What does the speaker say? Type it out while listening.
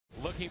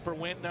looking for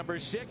win number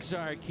 6.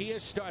 Our Kia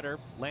starter,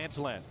 Lance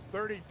Lynn.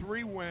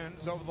 33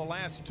 wins over the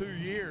last 2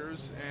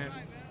 years and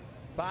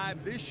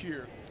 5 this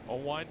year. A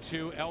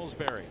 1-2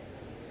 Ellsbury.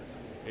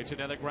 It's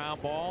another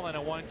ground ball and a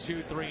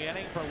 1-2-3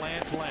 inning for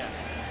Lance Lynn.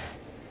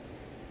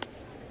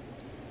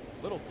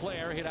 Little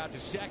flare hit out to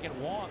second.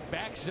 Wong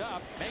backs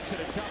up, makes it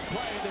a tough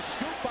play. The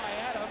scoop by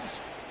Adams,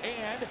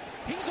 and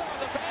he's on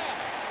the bag.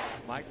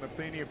 Mike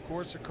Matheny, of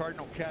course, a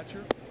Cardinal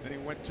catcher. Then he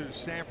went to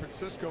San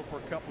Francisco for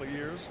a couple of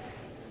years.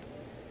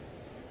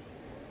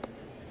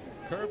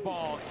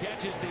 Curveball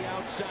catches the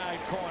outside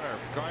corner.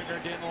 Gardner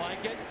didn't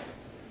like it.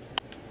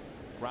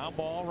 Ground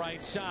ball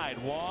right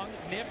side. Wong,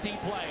 nifty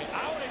play.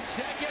 Out at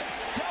second.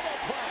 Double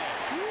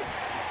play. Woo.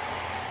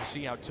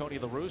 See how Tony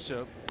La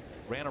Russa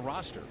ran a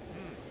roster.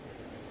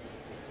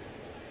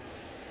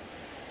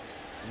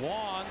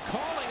 Wong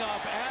calling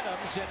off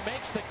Adams and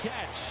makes the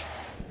catch.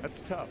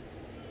 That's tough.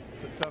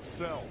 It's a tough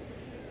sell.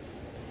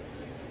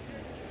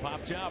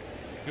 Popped up.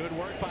 Good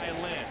work by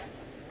Lynn.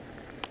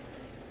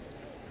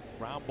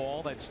 Ground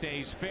ball that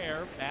stays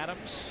fair.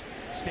 Adams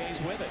stays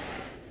with it.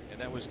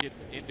 And that was getting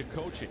into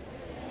coaching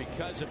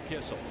because of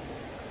Kissel.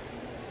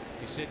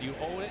 He said you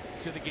owe it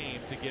to the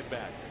game to give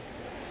back.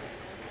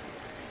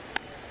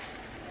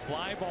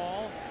 Fly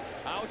ball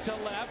out to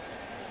left.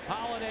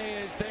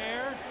 Holiday is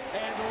there,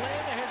 and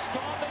Lynn has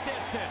gone the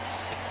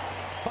distance.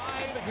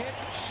 5-hit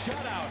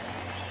shutout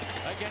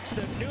against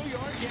the New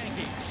York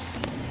Yankees.